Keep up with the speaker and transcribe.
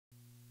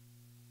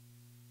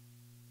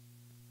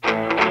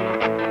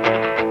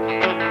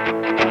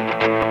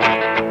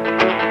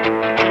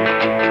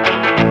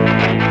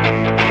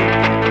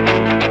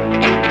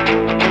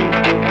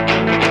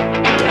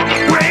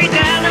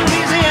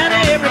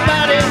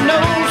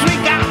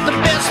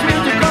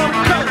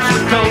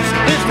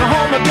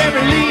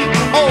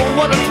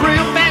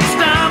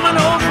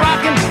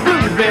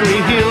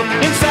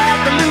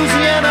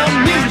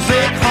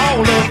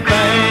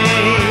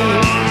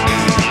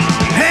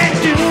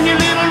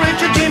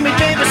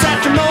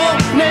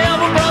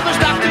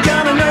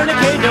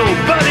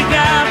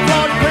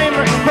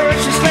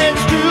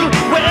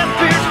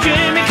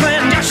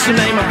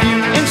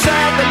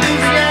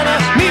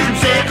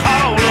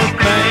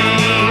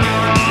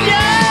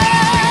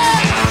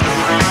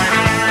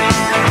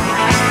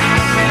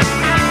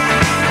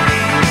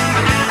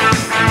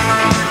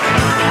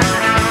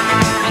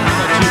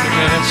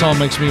song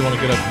makes me want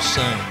to get up and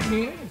sing.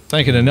 Yeah.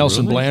 Thanking to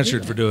Nelson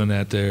Blanchard for doing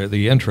that there,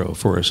 the intro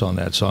for us on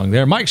that song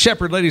there. Mike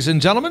Shepard, ladies and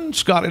gentlemen.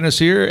 Scott Innes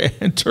here,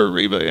 and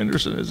Teresa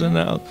Henderson is in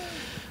the house.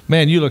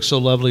 Man, you look so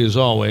lovely as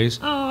always.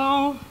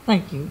 Oh,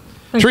 thank you.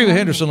 Teresa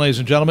Henderson, ladies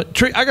and gentlemen.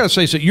 I got to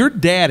say, so your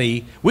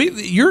daddy,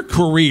 your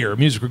career,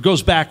 musical,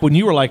 goes back when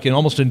you were like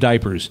almost in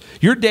diapers.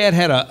 Your dad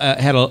had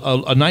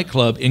a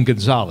nightclub in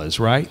Gonzales,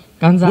 right?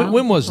 Gonzales.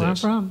 When was where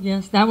this? I'm from.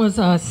 Yes, that was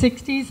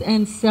 60s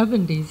and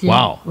 70s. Yeah.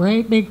 Wow.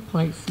 Great big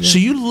place. Yes. So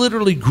you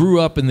literally grew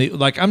up in the,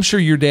 like, I'm sure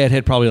your dad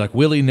had probably like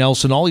Willie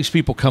Nelson, all these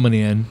people coming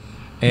in.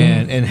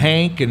 And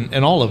Hank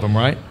and all of them,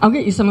 right? I'll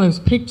get you some of those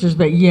pictures,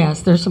 but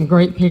yes, there's some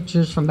great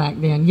pictures from back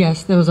then.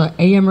 Yes, there was an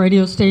AM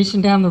radio station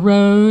down the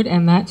road,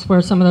 and that's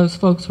where some of those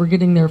folks were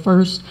getting their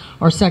first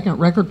or second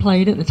record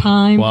played at the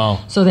time. Wow.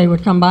 So they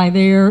would come by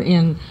there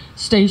in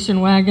station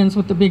wagons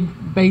with the big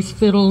bass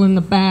fiddle in the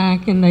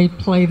back, and they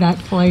play that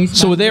place.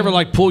 So would they ever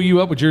like pull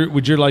you up? Would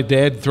your like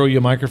dad throw you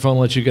a microphone,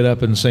 let you get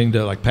up and sing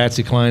to like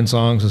Patsy Cline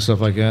songs and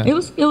stuff like that? It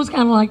was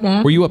kind of like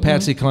that. Were you a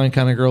Patsy Cline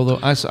kind of girl though?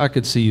 I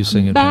could see you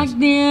singing. Back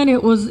then,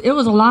 it was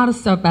a lot of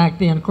stuff back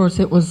then. Of course,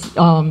 it was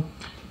a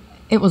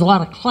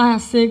lot of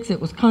classics.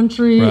 It was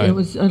country. Right. It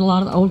was a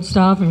lot of old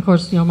stuff. And of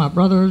course, my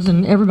brothers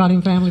and everybody in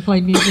the family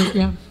played music.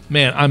 Yeah.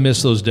 Man, I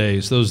miss those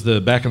days.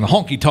 Back in the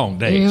honky tonk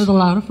days. Yeah, it was a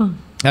lot of fun.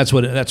 That's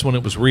when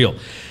it was real.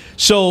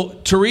 So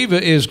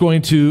Teresa is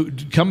going to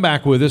come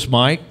back with us,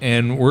 Mike,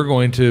 and we're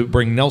going to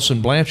bring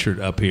Nelson Blanchard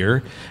up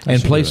here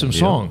and play some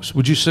songs.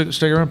 Would you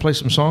stay around and play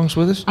some songs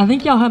with us? I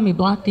think y'all have me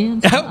blocked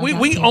in. So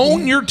we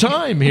own your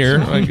time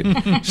here.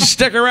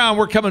 Stick around.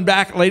 We're coming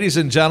back, ladies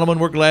and gentlemen.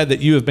 We're glad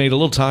that you have made a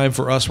little time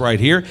for us right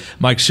here.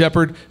 Mike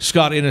Shepard,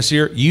 Scott Innes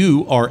here.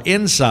 You are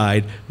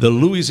inside the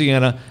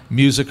Louisiana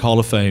Music Hall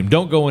of Fame.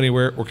 Don't go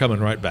anywhere. We're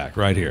coming right back,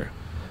 right here.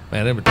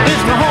 Man, It's the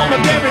home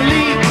of Derry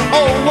Lee.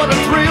 Oh, what a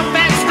thrill.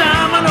 Fats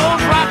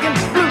dominoes rocking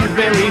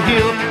Blueberry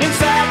Hill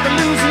inside the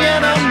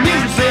Louisiana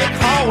Music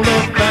Hall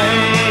of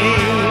Fame.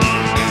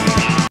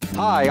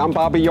 Hi, I'm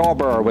Bobby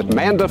Yarborough with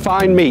Manda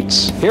Fine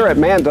Meats. Here at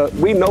Manda,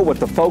 we know what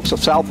the folks of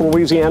South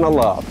Louisiana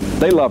love.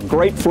 They love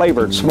great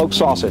flavored smoked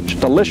sausage,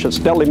 delicious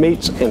deli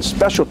meats, and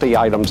specialty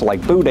items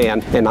like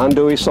boudin and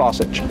andouille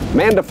sausage.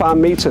 Manda Fine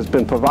Meats has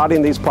been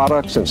providing these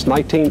products since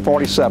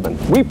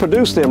 1947. We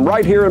produce them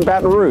right here in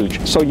Baton Rouge,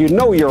 so you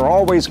know you're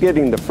always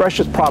getting the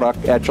freshest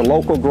product at your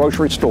local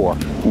grocery store.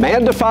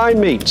 Manda Fine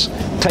Meats.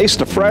 Taste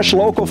the fresh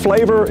local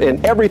flavor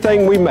in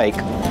everything we make.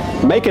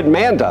 Make it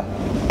Manda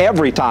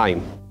every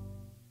time.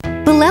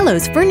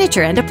 Bolello's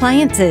Furniture and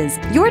Appliances,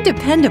 your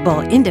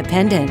dependable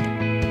independent.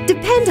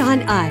 Depend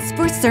on us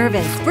for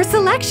service, for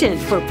selection,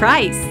 for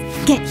price.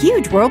 Get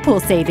huge Whirlpool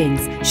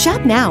savings.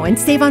 Shop now and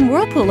save on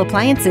Whirlpool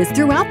appliances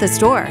throughout the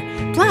store.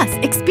 Plus,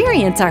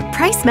 experience our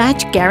price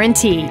match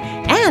guarantee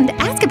and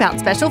ask about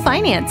special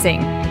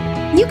financing.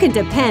 You can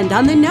depend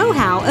on the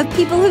know-how of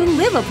people who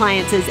live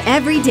appliances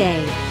every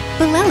day.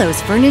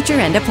 Bolello's Furniture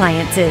and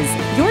Appliances,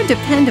 your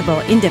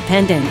dependable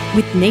independent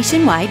with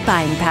nationwide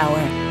buying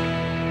power.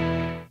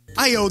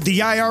 I owed the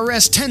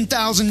IRS $10,000.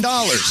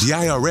 The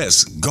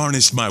IRS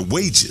garnished my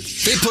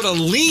wages. They put a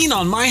lien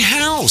on my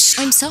house.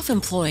 I'm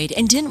self-employed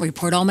and didn't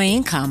report all my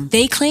income.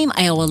 They claim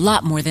I owe a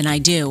lot more than I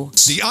do.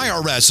 The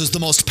IRS is the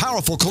most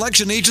powerful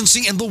collection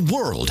agency in the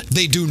world.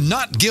 They do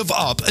not give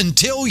up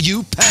until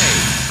you pay.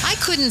 I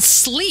couldn't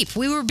sleep.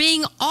 We were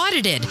being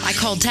audited. I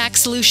called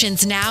Tax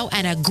Solutions Now,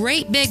 and a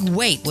great big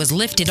weight was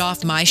lifted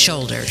off my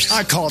shoulders.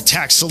 I called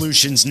Tax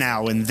Solutions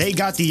Now, and they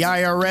got the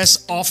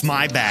IRS off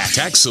my back.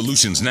 Tax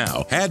Solutions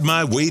Now had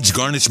my wage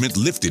garnishment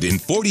lifted in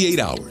 48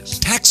 hours.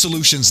 Tax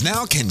Solutions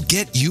Now can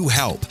get you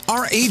help.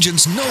 Our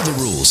agents know the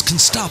rules, can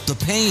stop the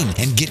pain,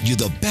 and get you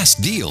the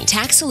best deal.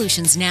 Tax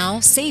Solutions Now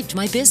saved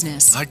my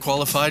business. I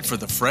qualified for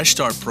the Fresh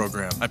Start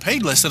program. I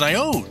paid less than I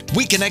owed.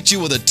 We connect you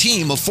with a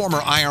team of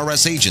former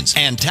IRS agents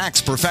and tax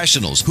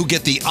professionals who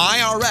get the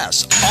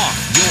IRS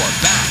off your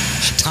back.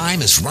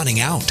 Time is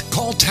running out.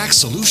 Call Tax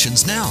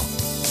Solutions now.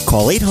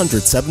 Call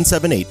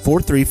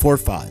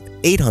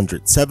 800-778-4345.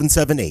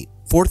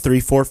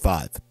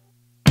 800-778-4345.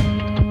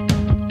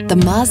 The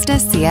Mazda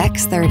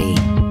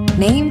CX-30,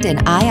 named an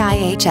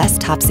IIHS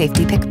Top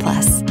Safety Pick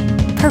Plus.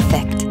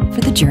 Perfect for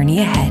the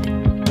journey ahead.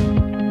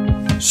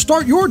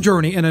 Start your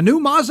journey in a new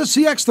Mazda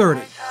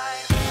CX-30.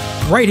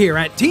 Right here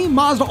at Team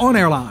Mazda On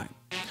Airline.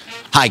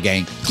 Hi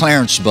gang,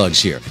 Clarence Buggs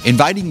here,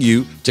 inviting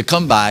you to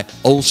come by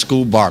Old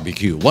School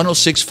Barbecue,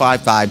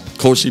 10655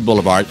 Coursey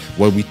Boulevard,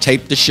 where we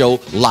tape the show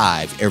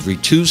live every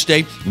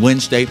Tuesday,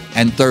 Wednesday,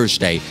 and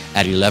Thursday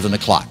at 11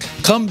 o'clock.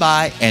 Come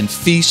by and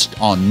feast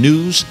on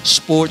news,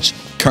 sports,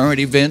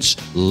 current events,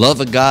 love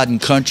of God and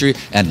country,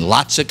 and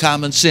lots of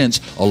common sense,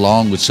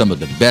 along with some of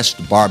the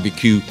best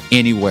barbecue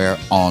anywhere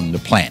on the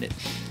planet.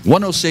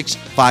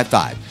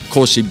 10655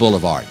 Coursey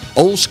Boulevard,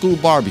 Old School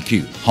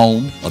Barbecue,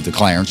 home of the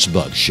Clarence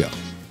Buggs Show.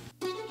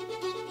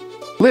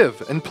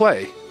 Live and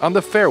play on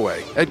the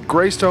fairway at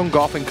Greystone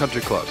Golf and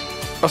Country Club,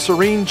 a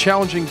serene,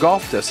 challenging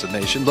golf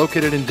destination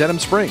located in Denham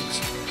Springs.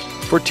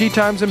 For tee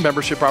times and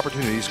membership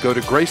opportunities, go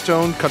to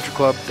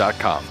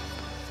GreystoneCountryClub.com.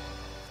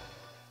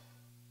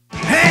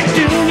 Hey,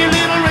 Junior,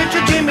 Little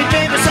Richard, Jimmy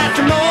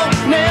Moore,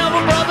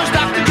 Neville Brothers,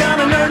 Dr. John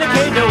and Ernie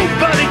Cato,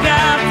 Buddy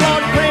Guy,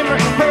 Floyd Kramer,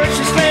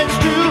 Percy Sledge,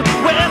 Drew,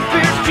 Webb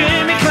Pierce,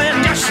 Jimmy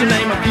Clinton, just to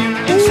name a few.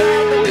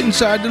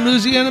 Inside the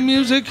Louisiana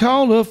Music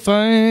Hall of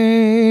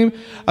Fame.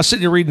 I was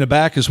sitting here reading the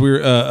back as we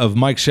were of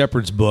Mike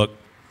Shepard's book,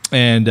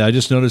 and I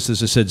just noticed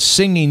this. It said,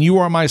 "Singing You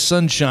Are My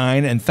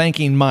Sunshine," and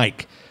thanking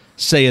Mike,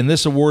 saying,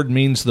 "This award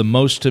means the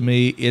most to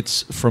me.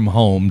 It's from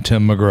home,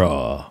 Tim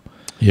McGraw."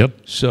 Yep.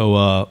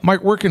 So,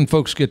 Mike, where can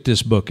folks get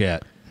this book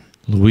at?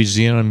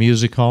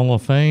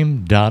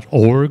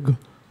 LouisianaMusicHallOfFame.org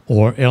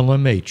or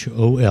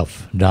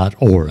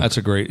LMHOF.org.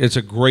 It's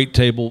a great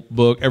table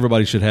book.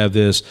 Everybody should have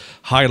this,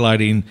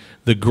 highlighting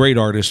the great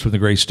artists from the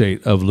great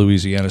state of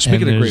Louisiana.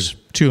 Speaking of great,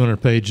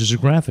 200 pages of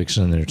graphics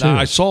in there too.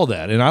 I saw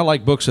that, and I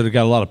like books that have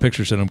got a lot of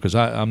pictures in them because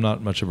I'm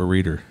not much of a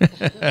reader.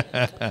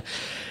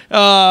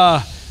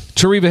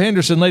 Tereva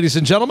Henderson, ladies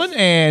and gentlemen,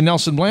 and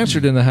Nelson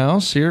Blanchard in the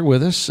house here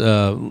with us.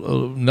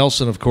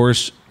 Nelson, of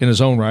course, in his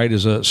own right,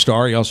 is a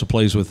star. He also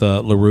plays with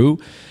LaRue.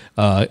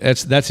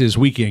 That's his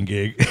weekend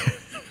gig.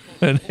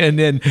 And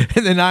then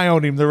I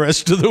own him the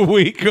rest of the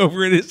week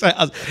over at his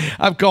house.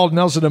 I've called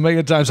Nelson a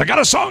million times. I got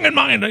a song in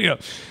mind.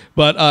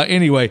 But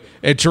anyway,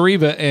 and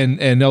Tereva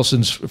and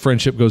Nelson's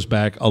friendship goes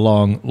back a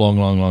long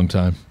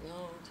time.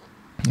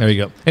 There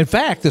you go. In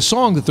fact, the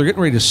song that they're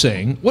getting ready to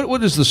sing,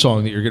 what is the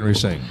song that you're getting ready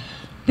to sing?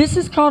 This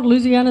is called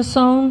Louisiana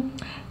Song,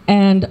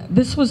 and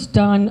this was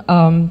done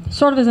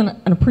sort of as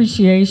an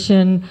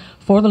appreciation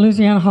for the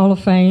Louisiana Hall of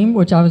Fame,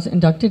 which I was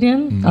inducted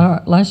in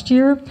last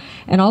year,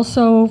 and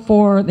also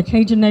for the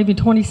Cajun Navy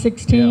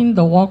 2016,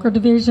 the Walker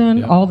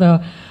Division, all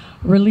the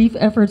relief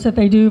efforts that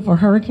they do for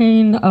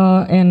hurricane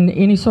and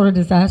any sort of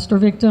disaster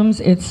victims.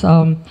 It's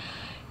on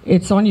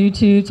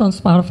YouTube, it's on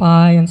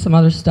Spotify, and some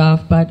other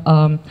stuff. But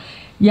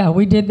yeah,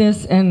 we did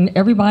this, and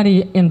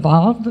everybody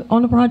involved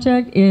on the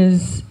project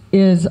is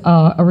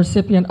a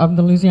recipient of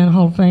the Louisiana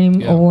Hall of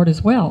Fame award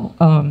as well.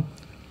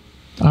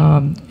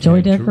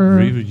 Joey Decker.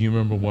 Reva, do you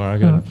remember where I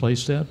got it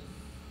placed at?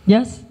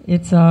 Yes,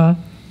 it's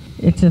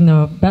in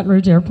the Baton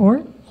Rouge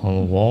Airport. On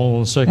the wall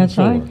on the second That's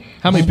floor. right.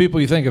 How many people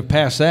you think have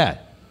passed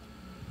that?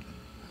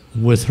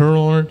 With her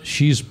on it,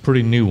 she's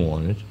pretty new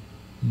on it.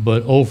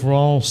 But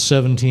overall,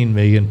 17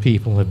 million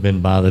people have been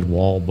by that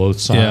wall, both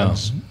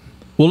sides. Yeah.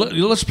 Well,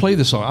 let's play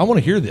the song. I want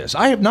to hear this.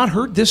 I have not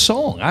heard this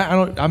song.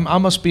 I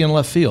must be in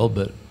left field,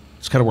 but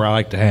it's kind of where I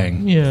like to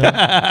hang.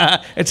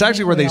 Yeah. It's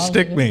actually where they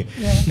stick me.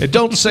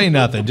 Don't say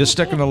nothing. Just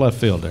stick in the left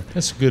field there.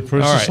 That's a good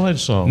Princess Sled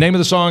song. Name of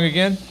the song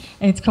again?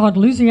 It's called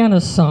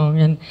Louisiana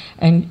Song,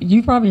 and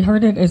you've probably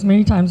heard it as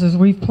many times as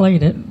we've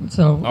played it.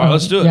 So, all right,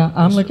 let's do it. Yeah,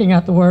 I'm looking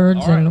at the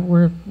words, and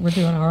we're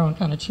doing our own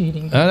kind of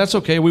cheating. That's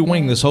okay. We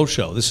wing this whole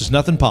show. This is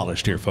nothing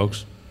polished here,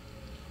 folks.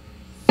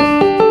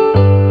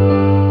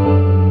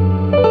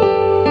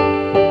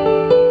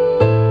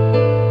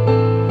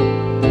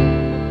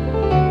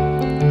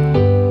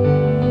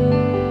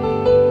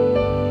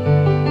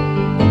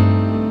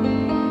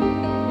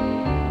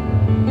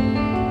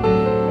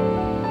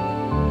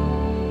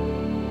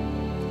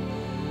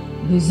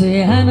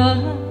 Louisiana,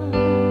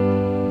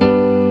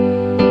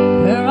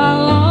 where I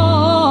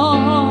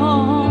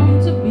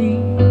long to be.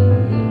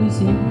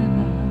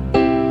 Louisiana,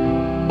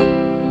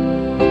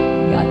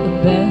 got the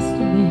best of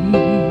me.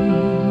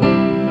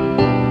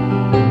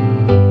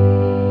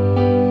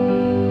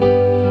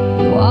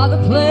 You are the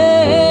place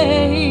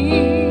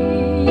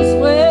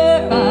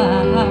where I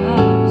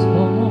was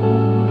born.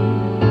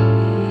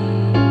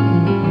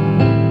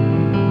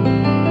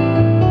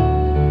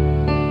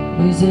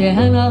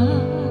 Louisiana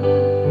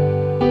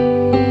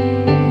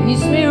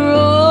keeps me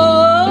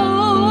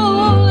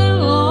rolling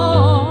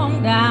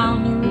along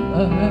down the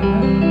river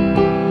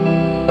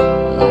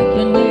like a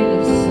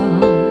native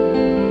son.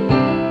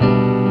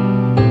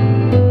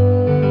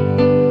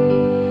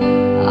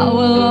 I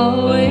will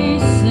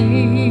always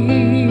sing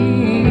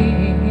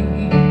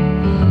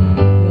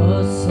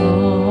your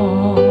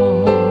song.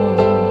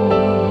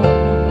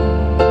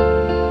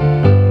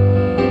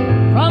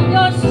 From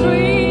your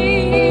streets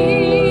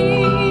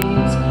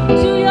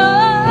to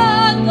your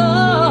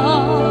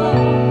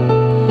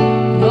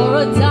you're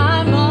a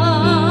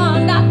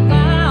diamond I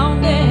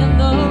found in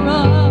the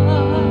rough.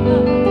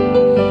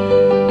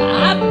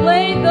 I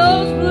played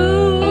those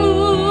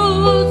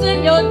blues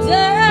in your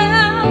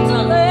delta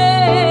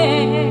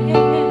land.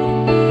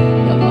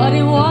 Your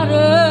muddy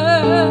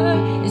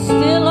water is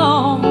still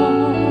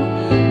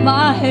on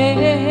my head.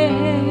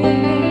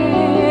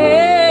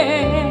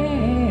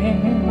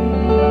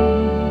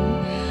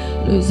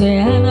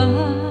 Louisiana,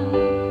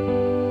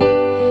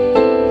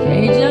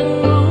 Cajun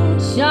moon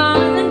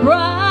shining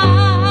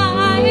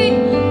bright,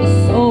 the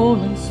soul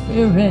and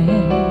spirit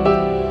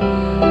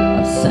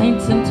of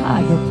saints and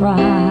tiger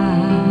pride.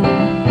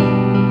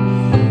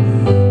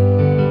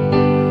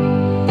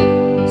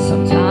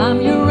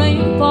 Sometime your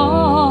rain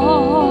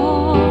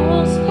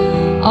falls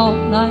all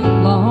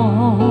night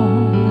long,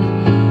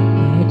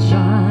 they're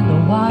trying to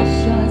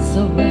wash us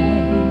away.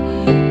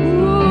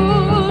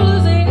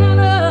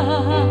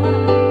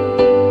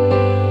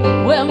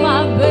 Where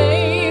my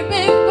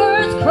baby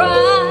first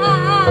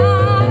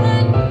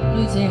cried,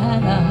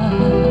 Louisiana.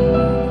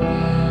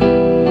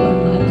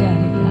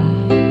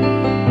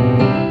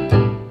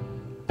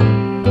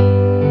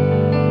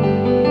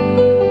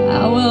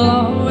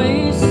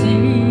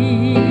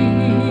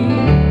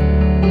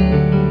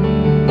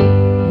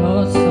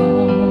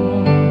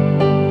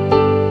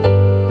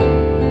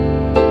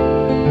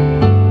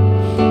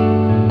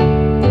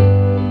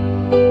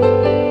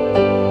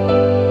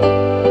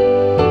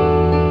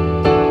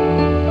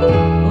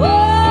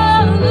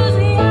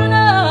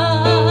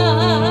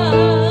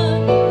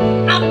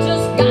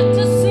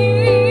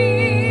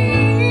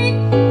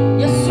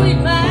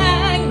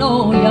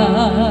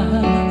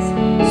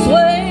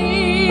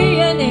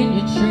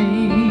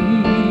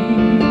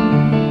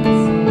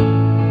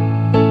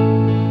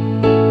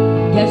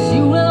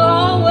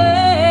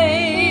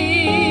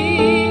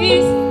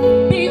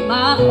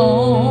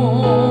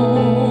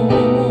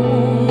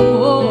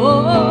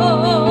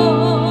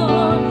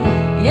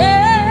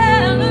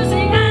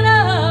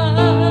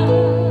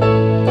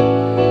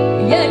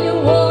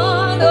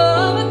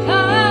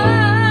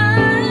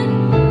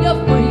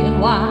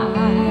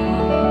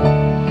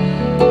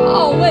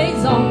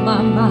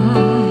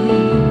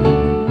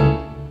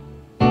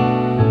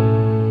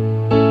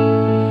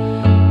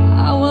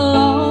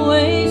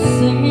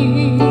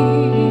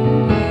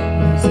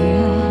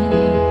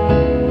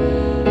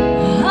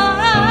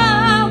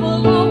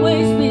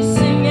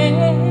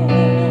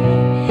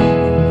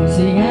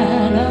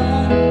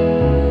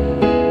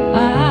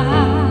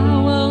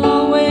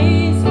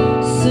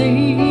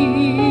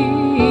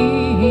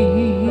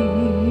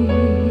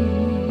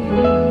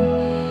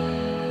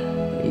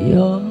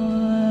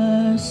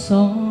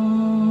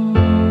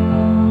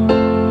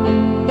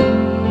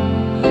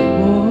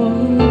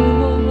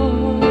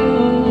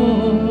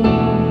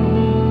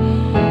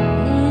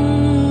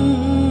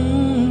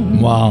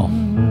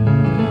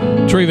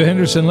 Treva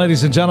Henderson,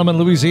 ladies and gentlemen,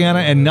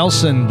 Louisiana, and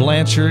Nelson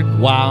Blanchard.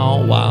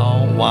 Wow,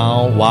 wow,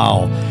 wow,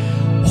 wow.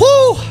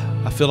 Whoo!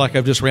 I feel like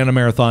I've just ran a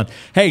marathon.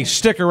 Hey,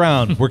 stick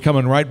around. We're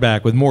coming right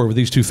back with more of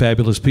these two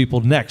fabulous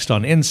people next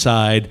on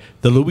Inside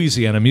the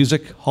Louisiana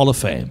Music Hall of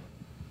Fame.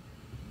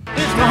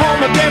 It's the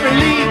home of Derry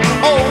Lee.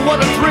 Oh,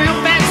 what a thrill.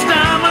 Fats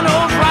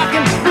Domino's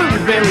rocking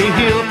Blueberry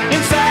Hill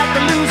inside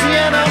the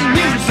Louisiana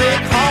Music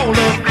Hall of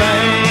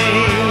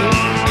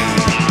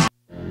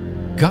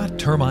Fame. Got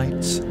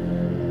termites?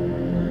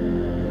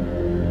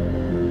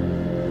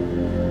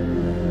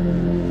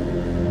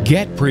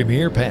 Get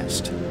Premier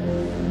Pest.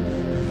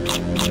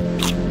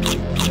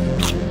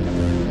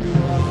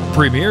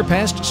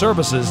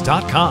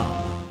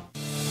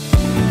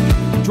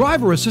 PremierPestServices.com.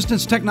 Driver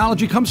assistance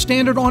technology comes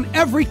standard on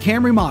every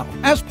Camry model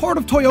as part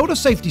of Toyota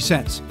Safety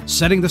Sense,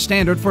 setting the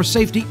standard for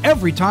safety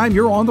every time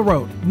you're on the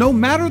road, no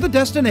matter the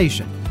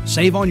destination.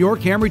 Save on your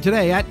Camry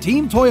today at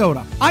Team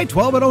Toyota,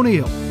 I-12 at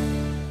O'Neill.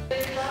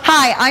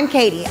 Hi, I'm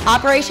Katie,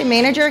 Operation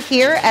Manager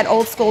here at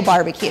Old School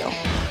Barbecue.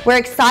 We're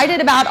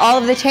excited about all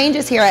of the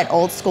changes here at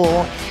Old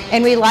School,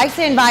 and we'd like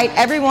to invite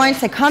everyone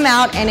to come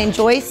out and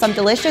enjoy some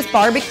delicious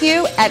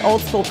barbecue at Old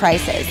School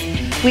prices.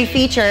 We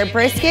feature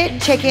brisket,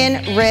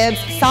 chicken, ribs,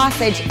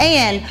 sausage,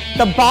 and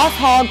the Boss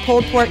Hog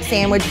pulled pork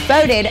sandwich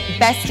voted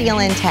best deal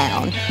in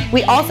town.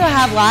 We also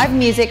have live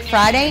music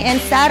Friday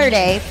and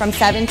Saturday from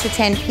 7 to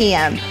 10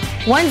 p.m.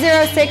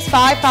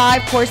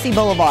 10655 Coursey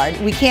Boulevard.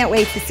 We can't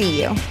wait to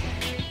see you.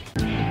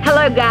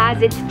 Hello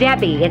guys, it's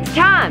Debbie. It's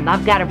time.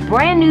 I've got a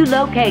brand new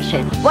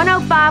location.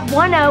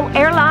 10510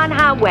 Airline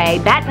Highway,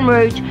 Baton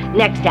Rouge,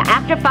 next to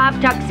After 5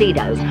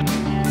 Tuxedos.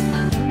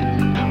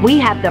 We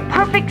have the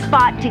perfect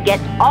spot to get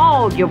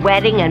all your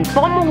wedding and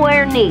formal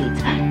wear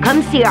needs.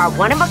 Come see our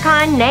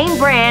one-of-a-kind name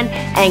brand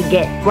and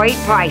get great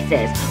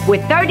prices.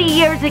 With 30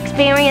 years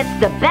experience,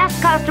 the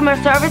best customer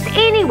service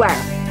anywhere.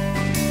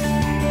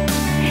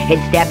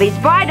 It's Debbie's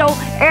Bridal,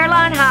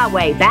 Airline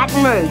Highway,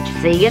 Baton Rouge.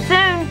 See you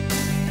soon.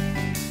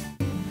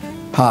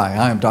 Hi,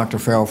 I am Dr.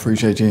 Farrell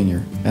Frugier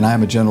Jr., and I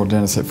am a general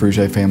dentist at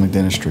Frugier Family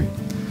Dentistry.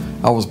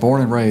 I was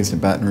born and raised in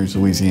Baton Rouge,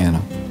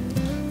 Louisiana.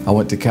 I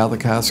went to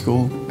Catholic High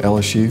School,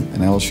 LSU,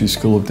 and LSU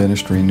School of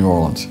Dentistry in New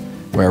Orleans,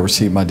 where I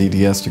received my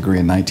DDS degree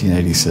in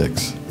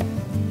 1986.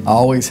 I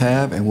always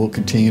have and will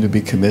continue to be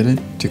committed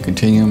to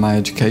continuing my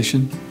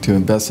education, to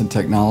invest in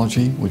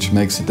technology which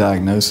makes the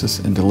diagnosis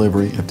and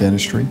delivery of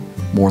dentistry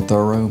more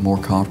thorough, more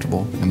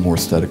comfortable, and more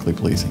aesthetically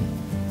pleasing.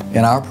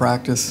 In our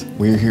practice,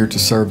 we are here to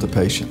serve the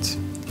patients.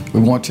 We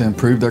want to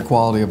improve their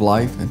quality of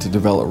life and to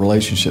develop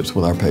relationships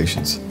with our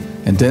patients.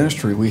 In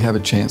dentistry, we have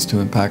a chance to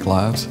impact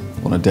lives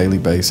on a daily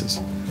basis,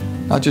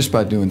 not just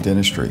by doing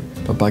dentistry,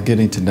 but by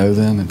getting to know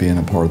them and being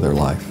a part of their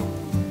life.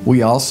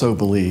 We also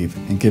believe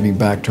in giving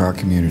back to our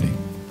community.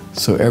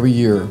 So every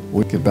year,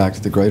 we give back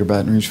to the Greater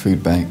Baton Rouge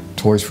Food Bank,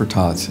 Toys for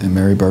Tots, and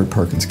Mary Bird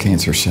Perkins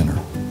Cancer Center.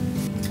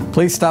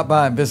 Please stop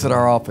by and visit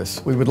our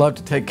office. We would love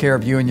to take care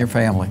of you and your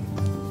family.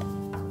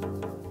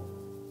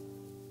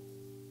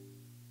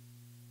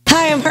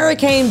 Hi, I'm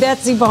Hurricane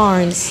Betsy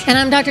Barnes. And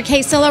I'm Dr.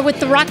 Kay Siller with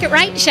the Rocket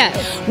Right Show.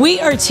 We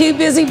are two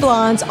busy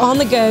blondes on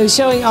the go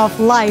showing off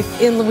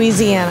life in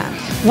Louisiana.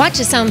 Watch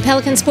us on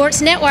Pelican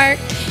Sports Network.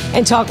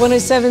 And Talk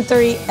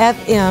 107.3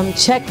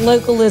 FM. Check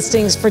local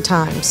listings for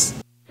times.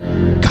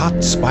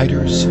 Caught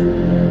spiders?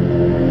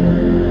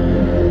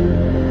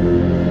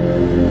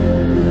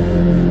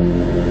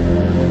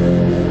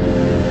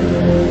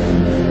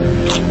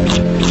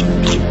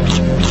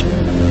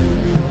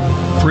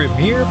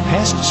 Premier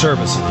Pest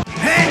Services.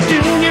 Hey,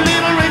 Junior,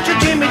 Little Richard,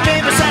 Jimmy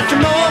Davis,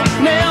 Satchmo,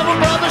 Neville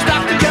Brothers,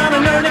 Dr. John,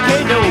 and Ernie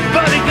Cato,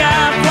 Buddy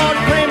Guy, Claude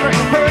Kramer,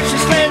 Hershey,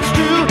 Sled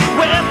Stew,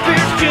 Webb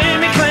Pierce,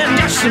 Jimmy Clinton,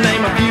 just to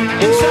name a few.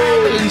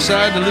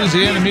 Inside the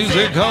Louisiana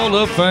Music Hall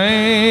of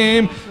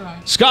Fame.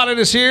 Scott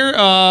is here.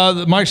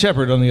 Mike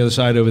Shepard on the other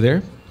side over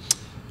there.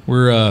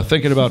 We're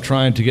thinking about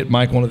trying to get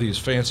Mike one of these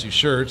fancy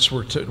shirts.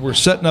 We're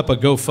setting up a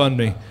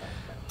GoFundMe.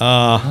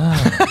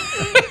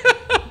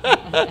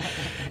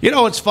 You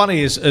know what's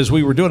funny is as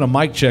we were doing a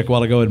mic check a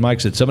while ago, and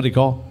Mike said, "Somebody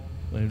call."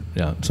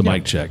 Yeah, it's a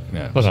mic check.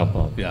 Yeah,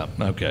 yeah,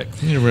 okay.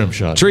 Need a rim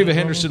shot. Treva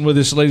Henderson with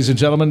us, ladies and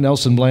gentlemen.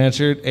 Nelson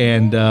Blanchard,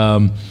 and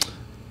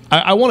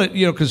I want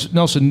to, because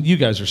Nelson, you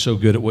guys are so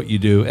good at what you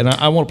do, and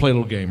I want to play a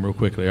little game real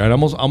quickly. All right, I'm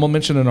gonna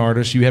mention an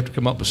artist. You have to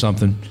come up with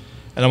something,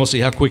 and I'm gonna see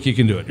how quick you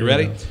can do it. You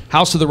ready? Yeah.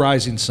 House of the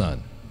Rising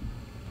Sun.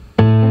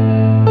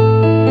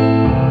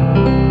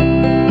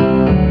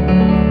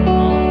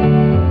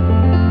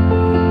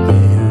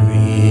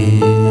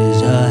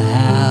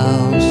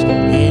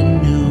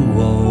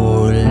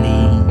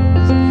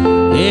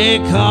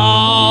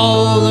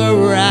 Call the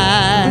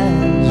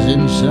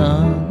rising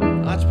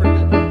sun. That's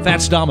pretty good.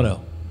 Fats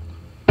Domino.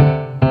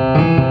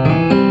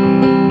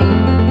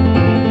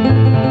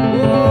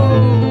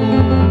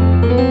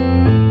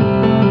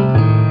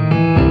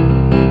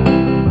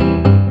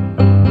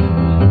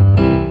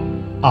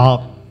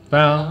 I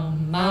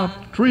found my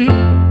tree.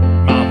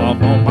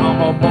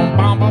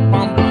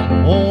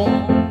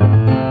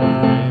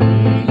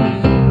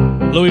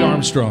 Louis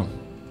Armstrong.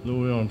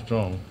 Louis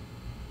Armstrong.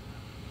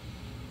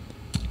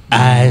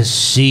 I I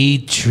see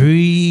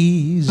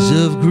trees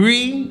of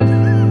green,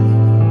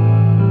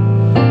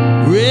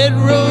 red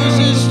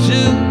roses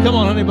too. Come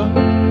on, honey bun.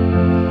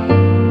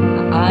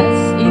 I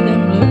see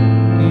them blue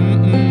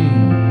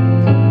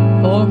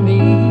for me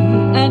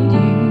and you.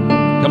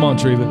 Come on,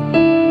 Treva.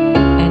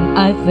 And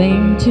I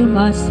think to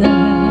myself,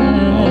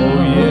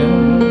 oh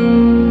yeah,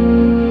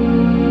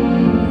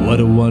 what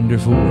a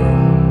wonderful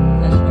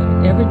world. That's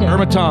right, every day.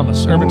 Irma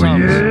Thomas. Oh,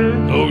 Thomas.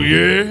 yeah. Oh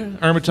yeah.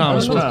 Irma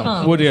Thomas.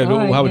 Thomas. What do you do? All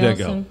right, How would that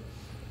go? Nelson.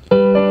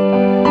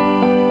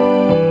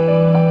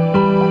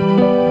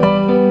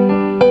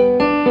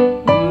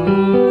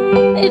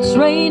 It's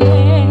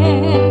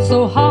raining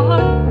so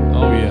hard.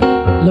 Oh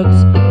yeah.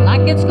 Looks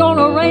like it's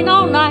gonna rain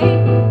all night.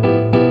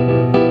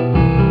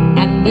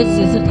 And this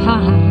is a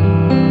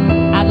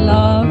time I'd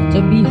love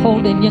to be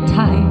holding you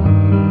tight.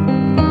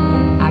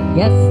 I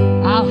guess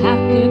I'll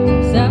have to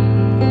accept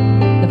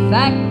the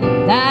fact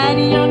that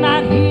you're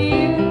not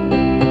here.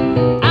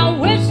 I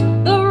wish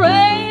the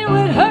rain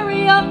would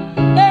hurry up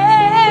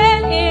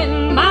and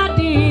end, my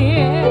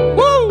dear.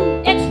 Woo!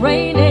 It's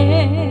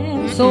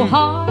raining so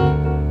hard.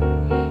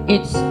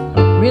 It's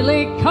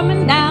really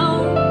coming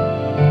down.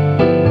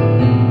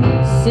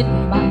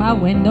 Sitting by my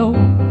window,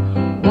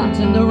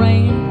 watching the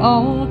rain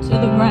fall to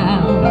the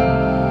ground.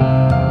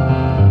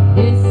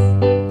 This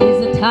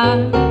is a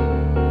time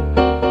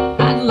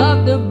I'd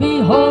love to be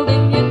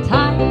holding you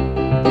tight.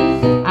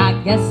 I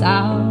guess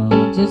I'll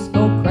just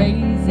go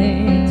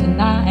crazy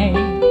tonight.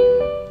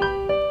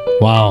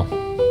 Wow.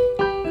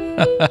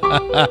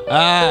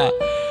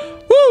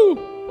 Woo!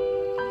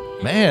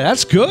 Man,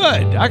 that's good.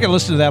 I can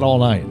listen to that all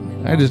night.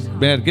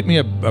 Man, get me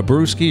a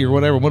brewski or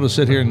whatever. We'll just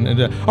sit here and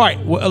all right.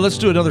 Well, let's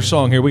do another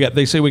song here.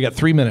 They say we got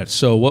 3 minutes.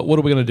 So what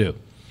are we gonna do?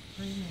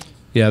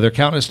 Yeah, they're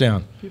counting us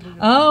down.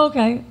 Oh,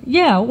 okay.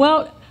 Yeah.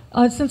 Well,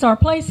 since our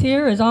place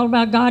here is all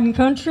about God and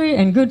country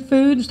and good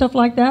food and stuff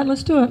like that,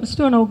 let's do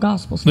an old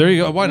gospel song. There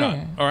you go. Why not?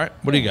 Yeah. All right.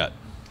 What do you got?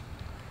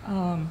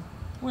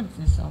 What is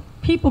this song?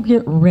 People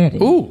Get Ready.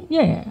 Ooh.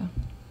 Yeah.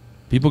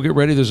 People get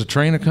ready. There's a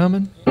train a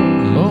coming.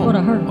 Oh, what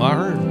I heard. I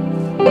heard.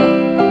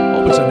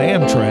 Hope it's an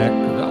Amtrak.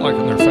 Not like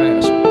when they're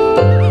fast.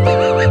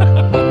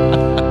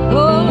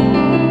 Oh,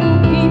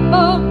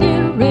 people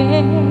get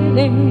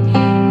ready.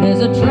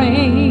 There's a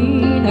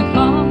train a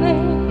coming.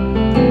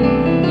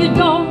 You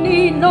don't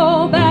need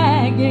no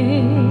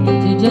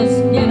baggage. You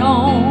just get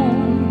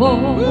on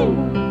board.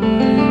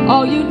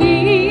 All you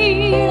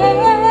need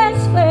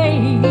is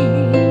faith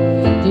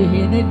to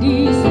hear the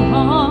diesel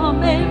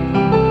humming.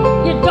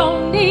 You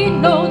don't need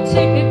no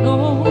ticket,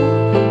 no.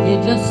 You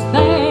just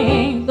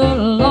thank the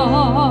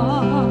Lord.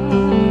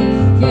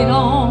 Get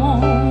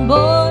on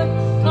board,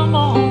 come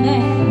on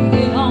and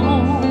get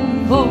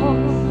on board.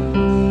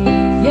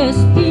 Yes,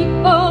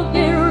 people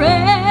get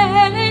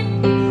ready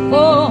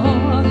for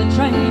the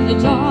train to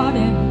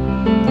Jordan.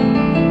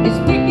 It's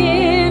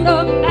picking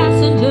up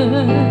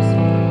passengers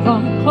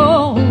from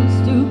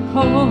coast to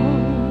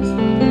coast.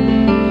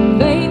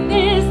 Faith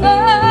is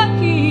the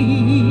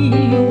key.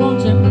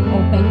 Won't you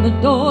open the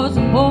doors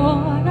of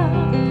border?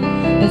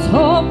 There's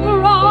hope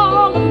for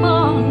all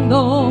among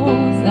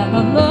those that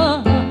are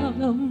loved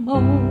the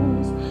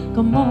most.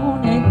 Come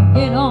on and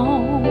get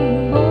on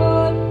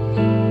board.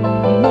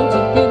 Won't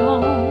you get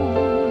on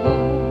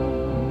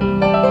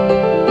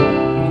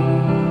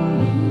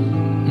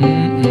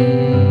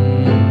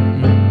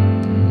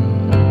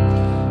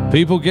board?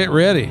 People get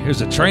ready.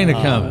 There's a train a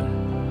coming.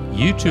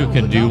 You two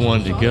can do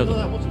one together.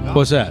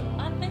 What's that?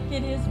 I think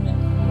it is.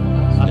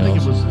 I think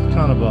it was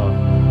kind of a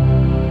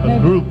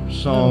group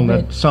song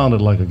that sounded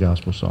like a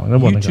gospel song. That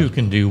You wasn't a two gospel.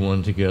 can do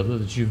one together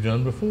that you've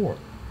done before.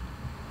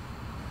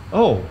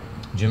 Oh,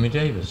 Jimmy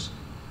Davis.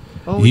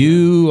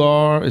 You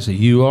are. Is it?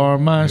 You are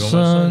my You're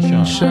my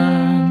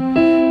sunshine.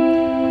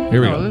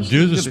 Here we go.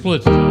 Do the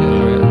split.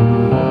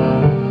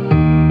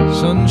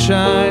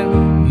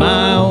 Sunshine,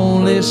 my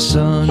only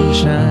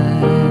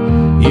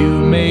sunshine. You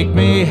make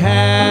me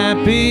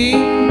happy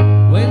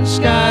when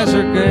skies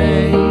are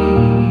gray.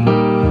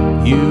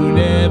 You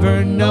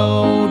never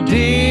know,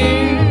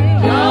 dear,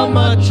 how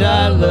much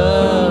I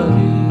love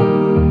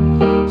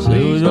you.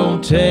 So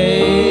don't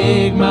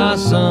take my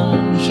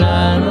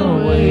sunshine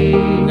away.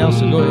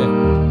 Nelson, go ahead.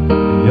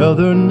 The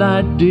other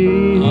night,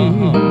 dear,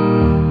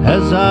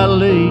 as I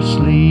lay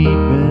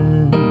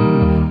sleeping,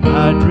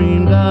 I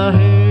dreamed I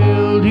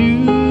held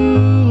you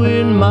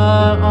in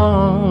my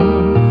arms.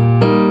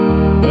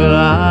 When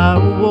I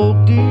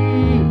awoke,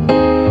 dear,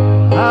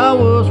 I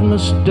was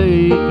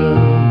mistaken.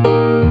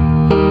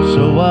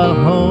 So I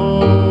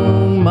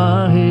hung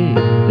my head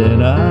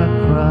and I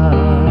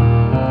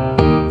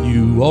cried.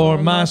 You are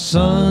my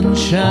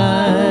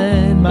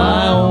sunshine,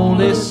 my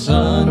only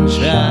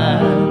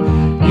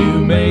sunshine. You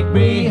make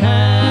me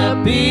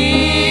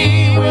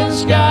happy when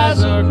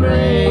skies are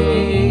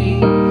gray.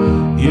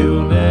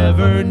 You'll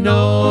never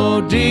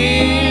know,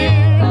 dear,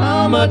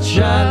 how much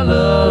I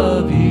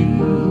love you.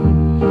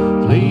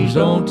 Please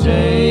don't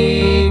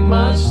take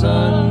my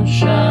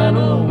sunshine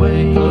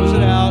away. Close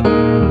it out.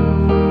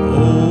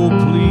 Oh,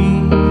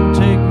 please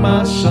take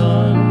my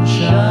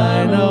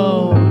sunshine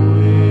away.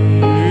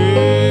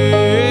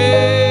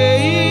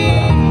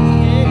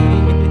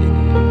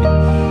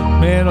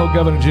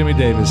 Governor Jimmy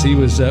Davis. He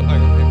was. There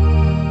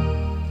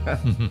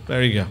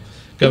you go.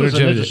 He was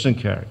an interesting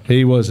character.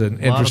 He was an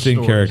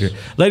interesting character.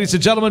 Ladies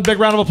and gentlemen, big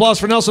round of applause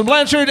for Nelson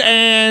Blanchard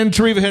and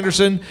Tereva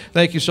Henderson.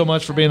 Thank you so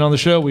much for being on the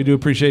show. We do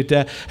appreciate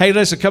that. Hey,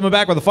 listen, coming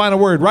back with a final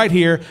word right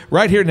here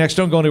next.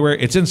 Don't go anywhere.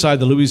 It's inside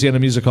the Louisiana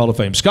Music Hall of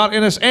Fame. Scott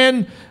Ennis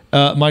and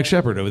Mike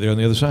Shepard over there on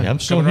the other side. Yeah, I'm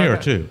still here,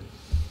 too.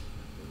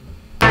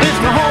 It's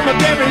the home of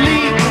Gary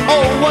Lee.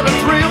 Oh, what a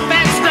thrill.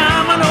 That's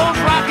Domino's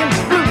rockin'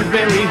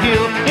 Blueberry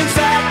Hill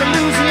inside the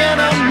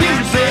Louisiana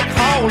Music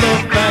Hall of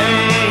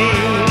Fame.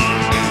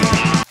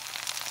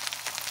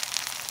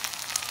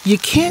 You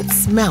can't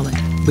smell it,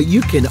 but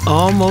you can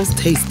almost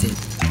taste it.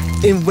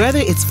 And whether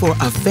it's for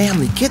a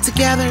family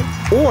get-together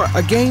or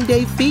a game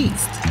day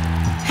feast,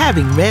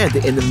 having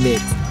Manda in the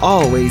mix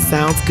always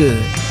sounds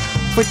good.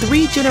 For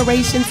 3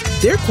 generations,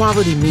 their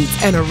quality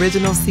meats and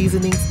original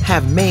seasonings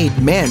have made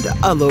Manda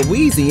a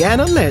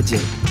Louisiana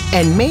legend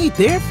and made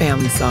their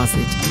family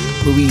sausage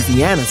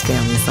Louisiana's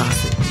family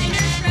sausage.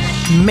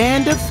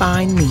 Manda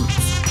Fine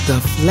Meats. The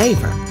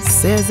flavor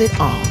says it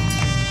all.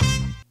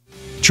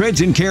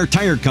 Treads & Care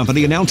Tire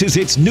Company announces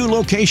its new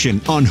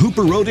location on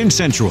Hooper Road in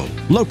Central.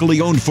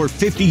 Locally owned for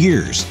 50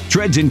 years,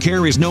 Treads &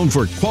 Care is known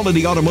for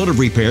quality automotive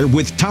repair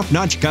with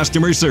top-notch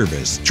customer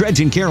service.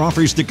 Treads & Care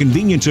offers the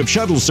convenience of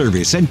shuttle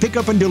service and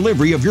pickup and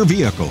delivery of your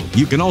vehicle.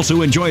 You can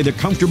also enjoy the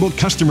comfortable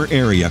customer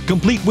area,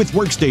 complete with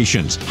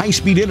workstations,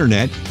 high-speed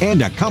internet,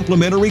 and a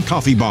complimentary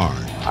coffee bar.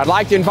 I'd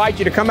like to invite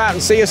you to come out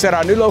and see us at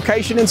our new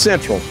location in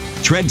Central.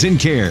 Treads &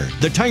 Care,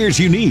 the tires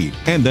you need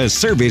and the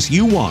service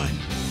you want.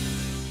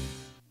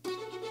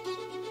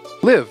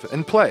 Live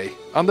and play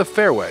on the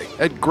fairway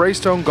at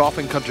Greystone Golf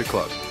and Country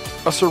Club,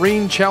 a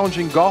serene,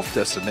 challenging golf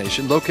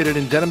destination located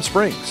in Denham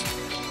Springs.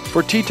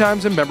 For tee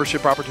times and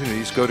membership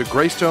opportunities, go to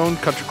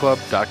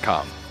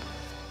greystonecountryclub.com.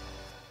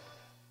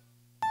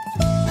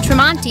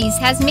 Tremonti's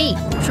has meat.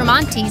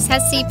 Tremonti's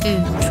has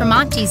seafood.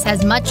 Tremonti's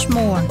has much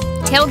more.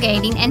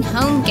 Tailgating and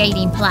home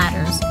gating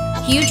platters.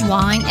 Huge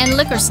wine and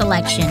liquor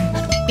selection.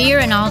 Beer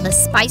and all the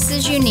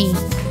spices you need.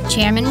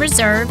 Chairman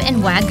Reserve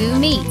and Wagyu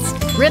meats.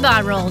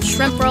 Ribeye rolls,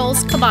 shrimp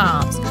rolls,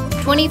 kebabs.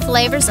 20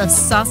 flavors of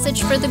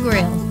sausage for the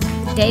grill.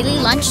 Daily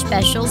lunch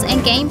specials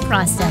and game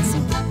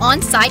processing.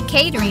 On-site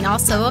catering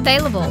also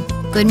available.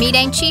 Good meat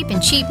ain't cheap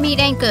and cheap meat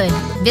ain't good.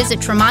 Visit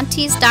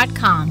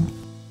Tremonti's.com.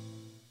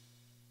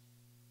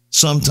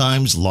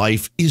 Sometimes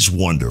life is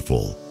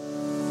wonderful,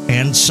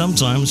 and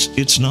sometimes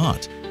it's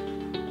not.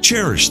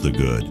 Cherish the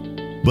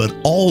good, but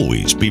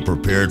always be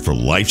prepared for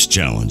life's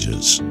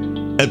challenges.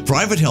 At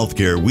Private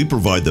Healthcare, we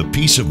provide the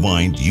peace of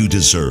mind you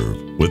deserve.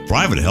 With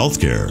Private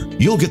Healthcare,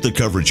 you'll get the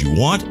coverage you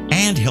want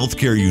and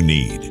healthcare you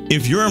need.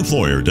 If your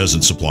employer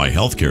doesn't supply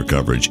healthcare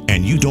coverage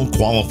and you don't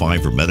qualify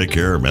for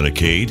Medicare or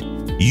Medicaid,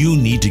 you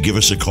need to give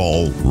us a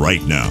call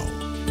right now.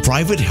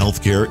 Private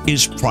Healthcare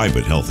is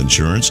private health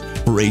insurance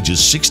for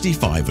ages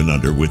 65 and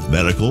under with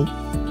medical,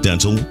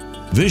 dental,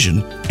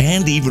 vision,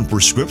 and even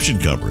prescription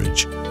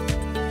coverage.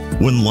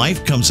 When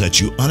life comes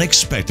at you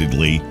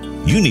unexpectedly,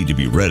 you need to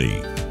be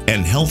ready.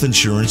 And health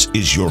insurance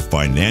is your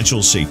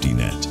financial safety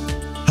net.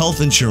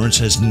 Health insurance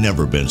has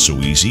never been so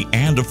easy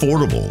and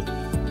affordable.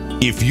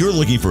 If you're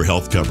looking for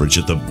health coverage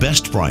at the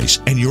best price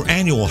and your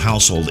annual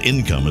household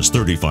income is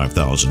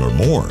 $35,000 or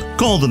more,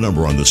 call the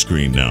number on the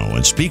screen now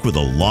and speak with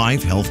a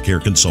live healthcare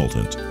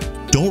consultant.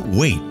 Don't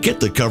wait. Get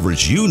the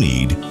coverage you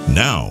need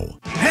now.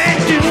 Hey,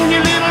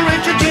 Junior, Little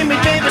Richard, Jimmy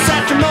Davis,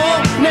 after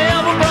more.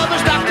 Neville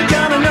Brothers, Dr.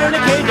 John and Ernie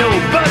Cato.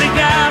 Buddy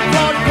Guy,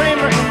 Floyd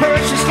Kramer,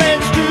 Percy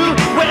Sledge, Drew,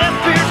 Webb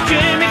Pierce,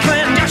 Jimmy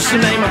Clinton, just to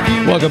name a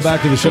few. Welcome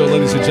back to the show,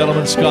 ladies and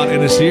gentlemen. Scott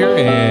Ennis here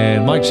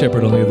and Mike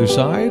Shepard on the other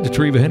side.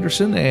 Tereva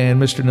Henderson and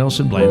Mr.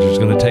 Nelson Blanchard is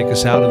going to take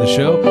us out of the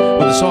show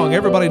with a song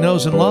everybody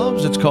knows and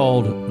loves. It's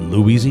called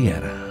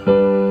Louisiana.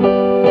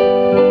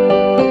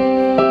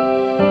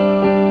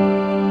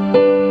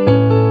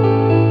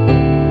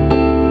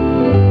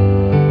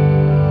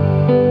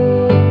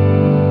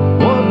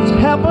 What's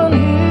happened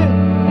here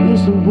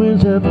is the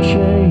winds have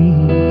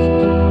changed.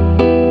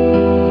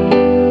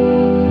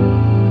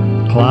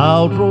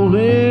 Clouds roll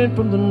in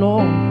from the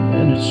north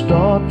and it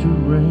start to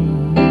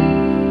rain.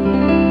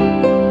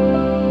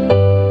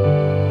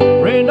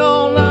 Rained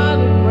all night,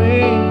 it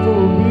rained for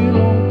a real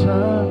long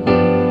time.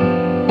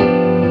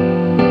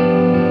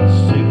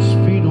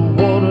 6 feet of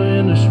water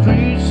in the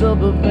streets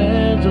of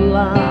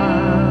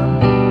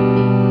Evangeline,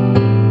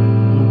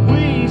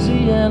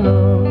 Louisiana.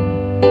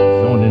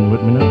 Join in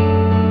with me now.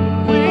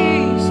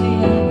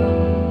 Louisiana,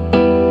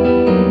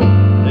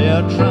 they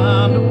are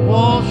trying to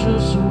wash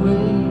us away.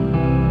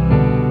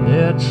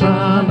 They're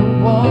trying to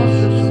wash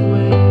us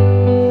away.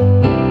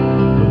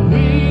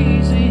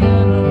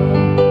 Louisiana,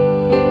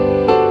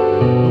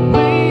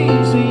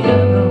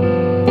 Louisiana,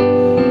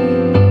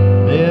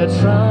 they're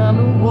trying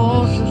to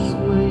wash us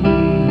away.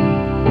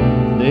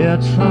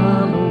 They're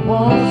trying to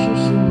wash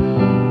us away.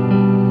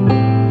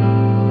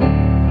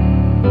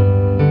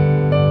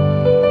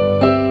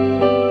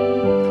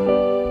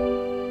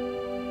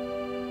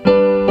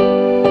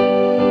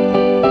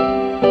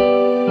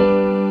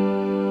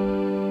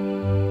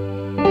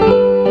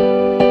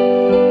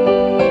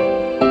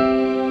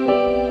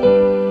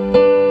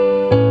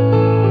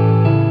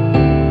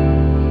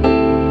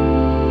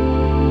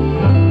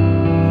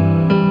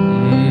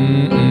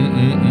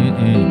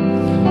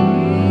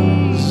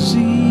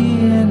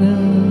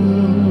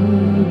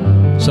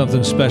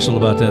 Something special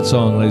about that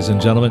song, ladies and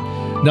gentlemen.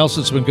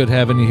 Nelson, it's been good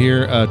having you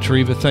here.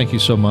 Tereva, thank you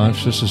so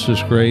much. This is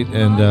just great.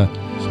 And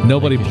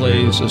nobody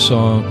plays a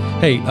song.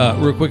 Hey,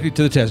 real quickly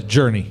to the test.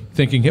 Journey.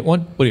 Thinking hit one?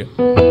 What do you?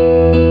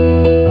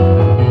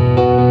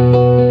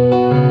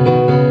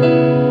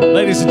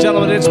 Ladies and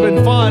gentlemen, it's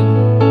been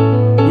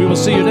fun. We will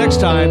see you next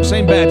time.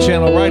 Same bad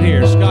channel right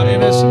here. Scott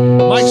Ennis,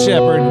 Mike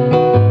Shepard.